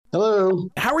Hello.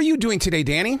 How are you doing today,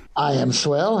 Danny? I am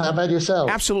swell. How about yourself?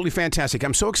 Absolutely fantastic.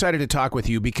 I'm so excited to talk with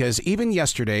you because even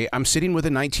yesterday I'm sitting with a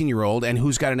 19-year-old and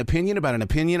who's got an opinion about an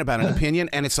opinion about an opinion,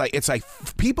 and it's like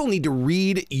people need to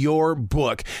read your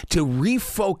book to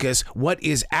refocus what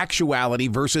is actuality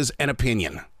versus an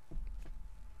opinion.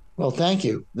 Well, thank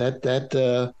you.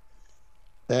 That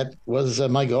was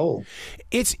my goal.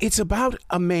 It's about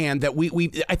a man that we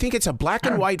I think it's a black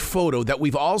and white photo that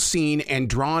we've all seen and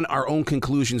drawn our own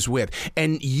conclusions with.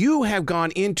 And you have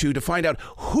gone into to find out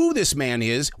who this man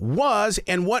was,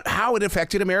 and how it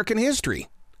affected American history.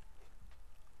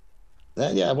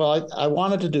 Well, I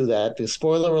wanted to do that.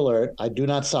 Spoiler alert, I do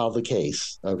not solve the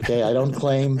case. Okay. I don't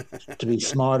claim to be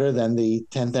smarter than the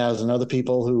 10,000 other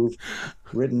people who've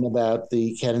written about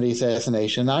the Kennedy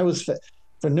assassination.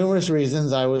 For numerous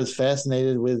reasons, I was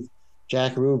fascinated with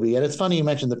Jack Ruby. And it's funny you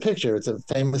mentioned the picture. There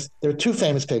are two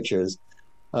famous pictures.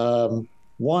 One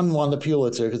won the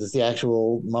Pulitzer because it's the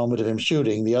actual moment of him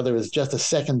shooting. The other is just a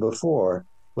second before,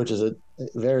 which is a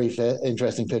very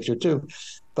interesting picture too.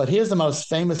 But here's the most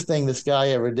famous thing this guy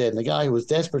ever did. And the guy who was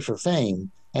desperate for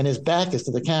fame, and his back is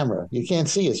to the camera. You can't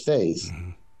see his face.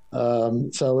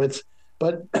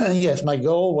 But yes, my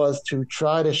goal was to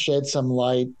try to shed some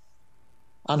light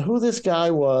on who this guy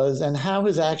was and how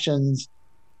his actions,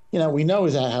 we know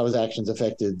how his actions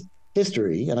affected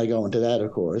history. And I go into that,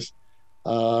 of course.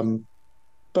 But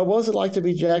what was it like to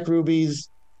be Jack Ruby's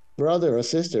brother or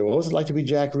sister? What was it like to be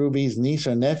Jack Ruby's niece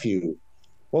or nephew?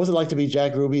 What was it like to be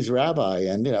Jack Ruby's rabbi?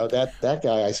 And that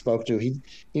guy I spoke to,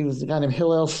 he was a guy named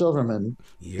Hillel Silverman.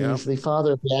 Yeah. He's the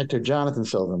father of the actor Jonathan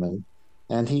Silverman,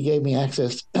 and he gave me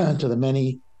access to the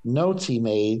many notes he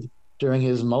made during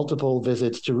his multiple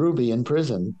visits to Ruby in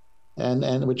prison,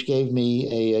 and which gave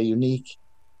me a unique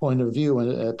point of view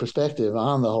and a perspective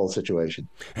on the whole situation.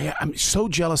 Yeah, I'm so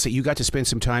jealous that you got to spend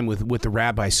some time with the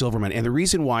Rabbi Silverman. And the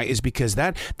reason why is because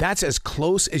that's as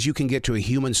close as you can get to a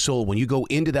human soul when you go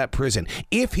into that prison.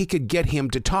 If he could get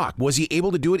him to talk, was he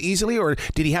able to do it easily, or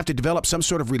did he have to develop some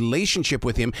sort of relationship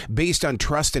with him based on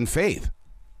trust and faith?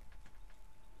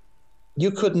 You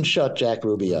couldn't shut Jack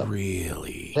Ruby up.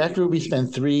 Really? Jack Ruby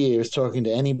spent 3 years talking to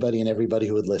anybody and everybody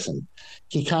who would listen.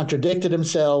 He contradicted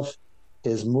himself.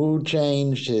 His mood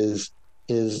changed. His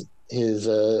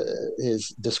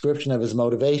description of his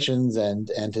motivations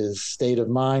and his state of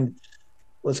mind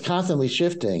was constantly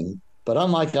shifting. But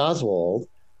unlike Oswald,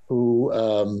 who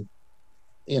all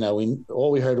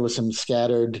we heard was some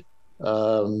scattered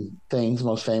things.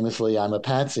 Most famously, "I'm a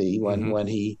patsy" when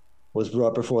he was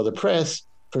brought before the press.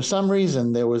 For some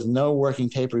reason, there was no working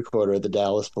tape recorder at the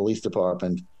Dallas Police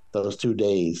Department those 2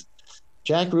 days.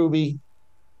 Jack Ruby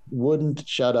wouldn't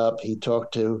shut up. He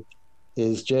talked to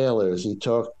his jailers. He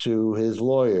talked to his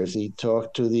lawyers. He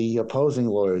talked to the opposing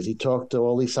lawyers. He talked to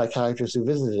all these psychiatrists who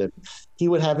visited him. He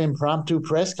would have impromptu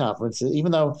press conferences,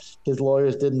 even though his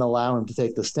lawyers didn't allow him to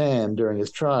take the stand during his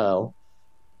trial.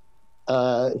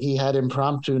 He had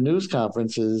impromptu news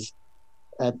conferences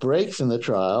at breaks in the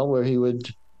trial where he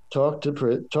would talk to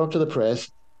the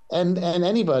press and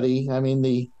anybody. I mean,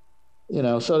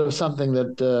 sort of something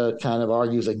that kind of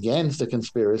argues against a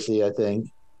conspiracy, I think,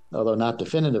 although not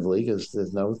definitively, because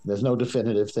there's no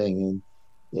definitive thing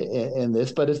in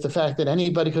this. But it's the fact that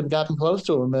anybody could have gotten close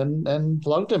to him and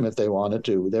plugged him if they wanted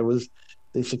to. The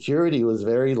security was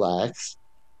very lax,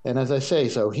 and as I say,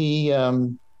 so he, I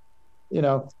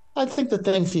think the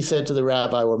things he said to the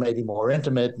rabbi were maybe more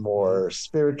intimate, more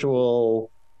spiritual.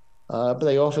 But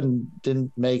they often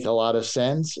didn't make a lot of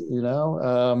sense,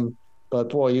 But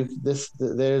boy, there's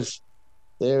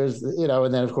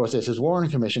and then of course there's his Warren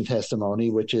Commission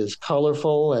testimony, which is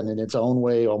colorful and in its own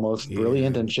way almost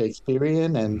brilliant and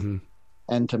Shakespearean,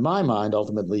 and to my mind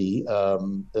ultimately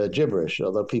gibberish.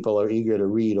 Although people are eager to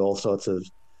read all sorts of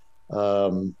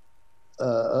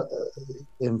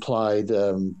implied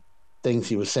things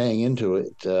he was saying into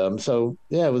it.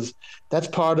 That's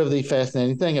part of the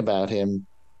fascinating thing about him.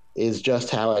 Is just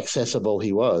how accessible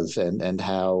he was, and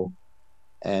how,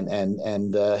 and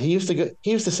he used to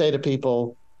say to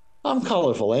people, "I'm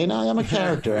colorful, ain't I? I'm a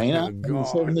character, ain't I?" And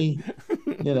certainly,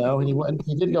 and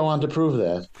he did go on to prove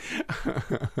that.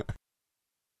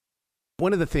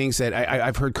 One of the things that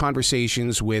I've heard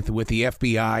conversations with the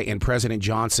FBI and President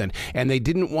Johnson, and they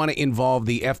didn't want to involve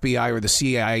the FBI or the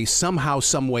CIA somehow,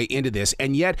 some way into this.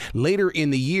 And yet later in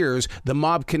the years, the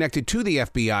mob connected to the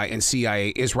FBI and CIA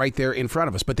is right there in front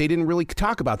of us. But they didn't really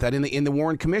talk about that in the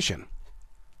Warren Commission.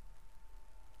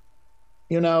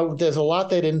 There's a lot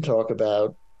they didn't talk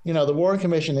about. The Warren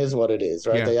Commission is what it is,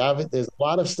 right? Yeah. There's a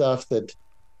lot of stuff that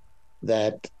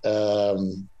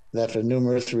for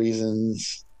numerous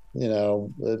reasons,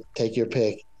 take your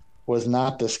pick, was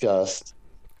not discussed.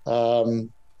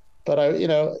 Um, but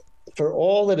for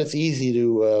all that it's easy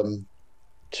to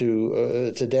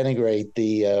denigrate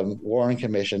the Warren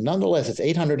Commission, nonetheless, it's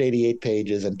 888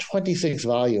 pages and 26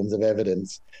 volumes of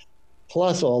evidence,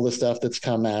 plus all the stuff that's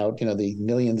come out. The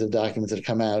millions of documents that have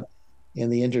come out in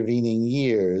the intervening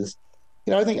years.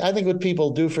 I think what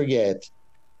people do forget,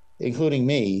 including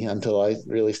me, until I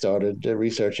really started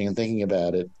researching and thinking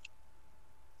about it,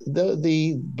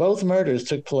 the both murders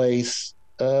took place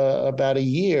about a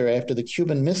year after the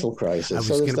Cuban Missile I Crisis. So was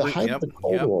there's going to the bring. height of Yep, the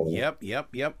Cold yep, War, yep, yep,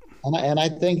 yep. and I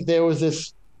think there was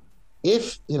this.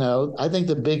 If I think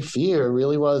the big fear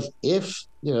really was if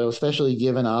especially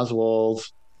given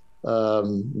Oswald's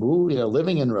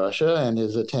living in Russia and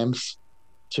his attempts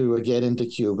to get into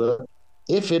Cuba,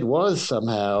 if it was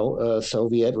somehow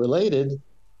Soviet related,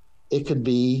 it could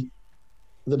be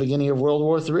the beginning of World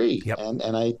War III. Yep.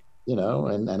 And I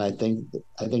and I think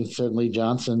certainly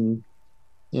Johnson,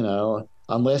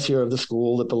 unless you're of the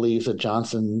school that believes that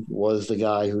Johnson was the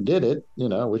guy who did it,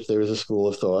 which there is a school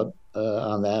of thought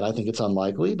on that. I think it's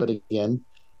unlikely, but again,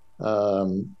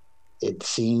 um, it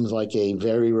seems like a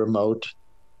very remote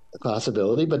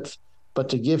possibility. But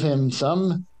to give him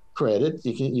some credit,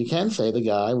 you can say the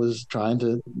guy was trying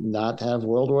to not have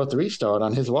World War III start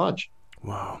on his watch.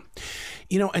 Wow.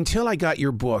 Until I got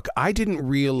your book, I didn't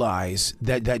realize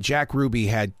that Jack Ruby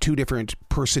had two different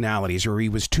personalities, or he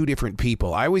was two different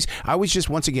people. I was just,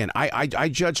 once again, I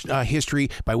judged history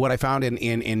by what I found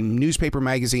in newspaper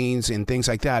magazines and things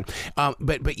like that.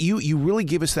 But you really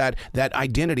give us that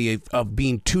identity of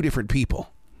being two different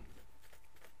people.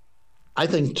 I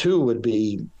think two would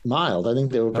be mild. I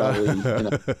think there were probably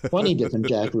 20 different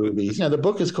Jack Rubies. The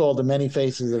book is called The Many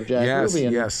Faces of Jack Yes, Ruby.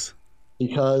 And yes.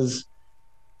 because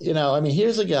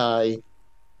here's a guy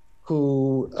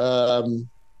who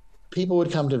people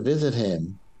would come to visit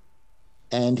him,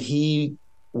 and he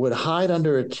would hide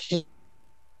under a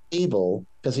table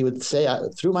because he would say,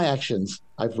 through my actions,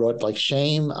 I've brought like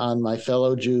shame on my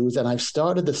fellow Jews, and I've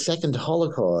started the second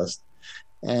Holocaust,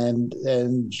 and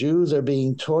Jews are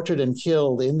being tortured and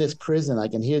killed in this prison. I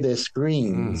can hear their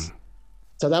screams.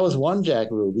 So that was one Jack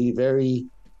Ruby, very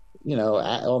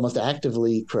almost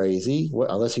actively crazy,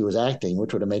 unless he was acting,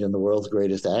 which would have made him the world's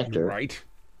greatest actor. Right.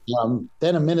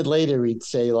 Then a minute later, he'd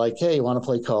say like, "Hey, you want to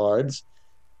play cards?"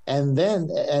 And then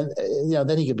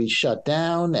then he could be shut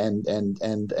down and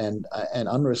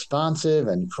unresponsive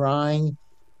and crying.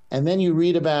 And then you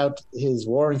read about his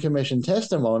Warren Commission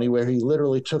testimony where he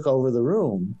literally took over the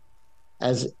room.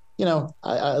 As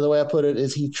the way I put it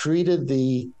is he treated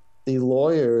the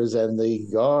lawyers and the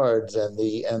guards and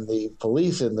the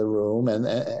police in the room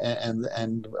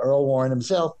and Earl Warren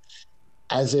himself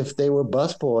as if they were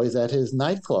busboys at his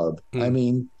nightclub. I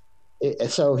mean,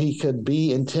 so he could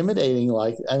be intimidating.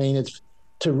 It's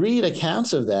to read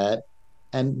accounts of that.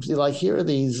 And like, here are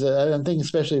these, I'm thinking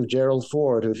especially of Gerald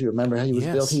Ford, who, if you remember how he was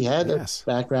built, he had a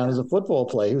background as a football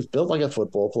player. He was built like a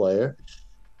football player.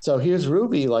 So here's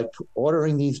Ruby, like,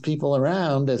 ordering these people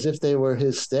around as if they were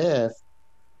his staff.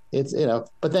 It's,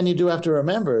 but then you do have to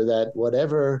remember that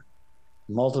whatever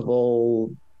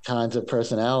multiple kinds of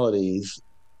personalities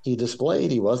he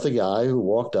displayed, he was the guy who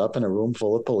walked up in a room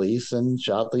full of police and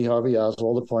shot Lee Harvey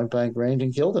Oswald at point blank range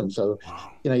and killed him. So,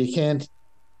 you can't,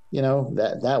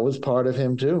 that was part of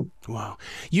him too. Wow.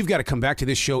 You've got to come back to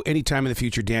this show anytime in the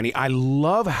future, Danny. I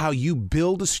love how you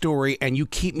build a story and you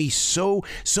keep me so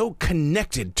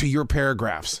connected to your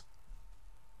paragraphs.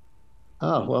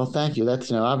 Oh, well, thank you.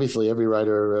 That's, obviously every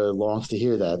writer longs to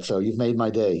hear that. So you've made my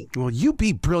day. Well, you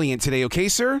be brilliant today, okay,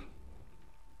 sir?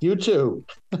 You too.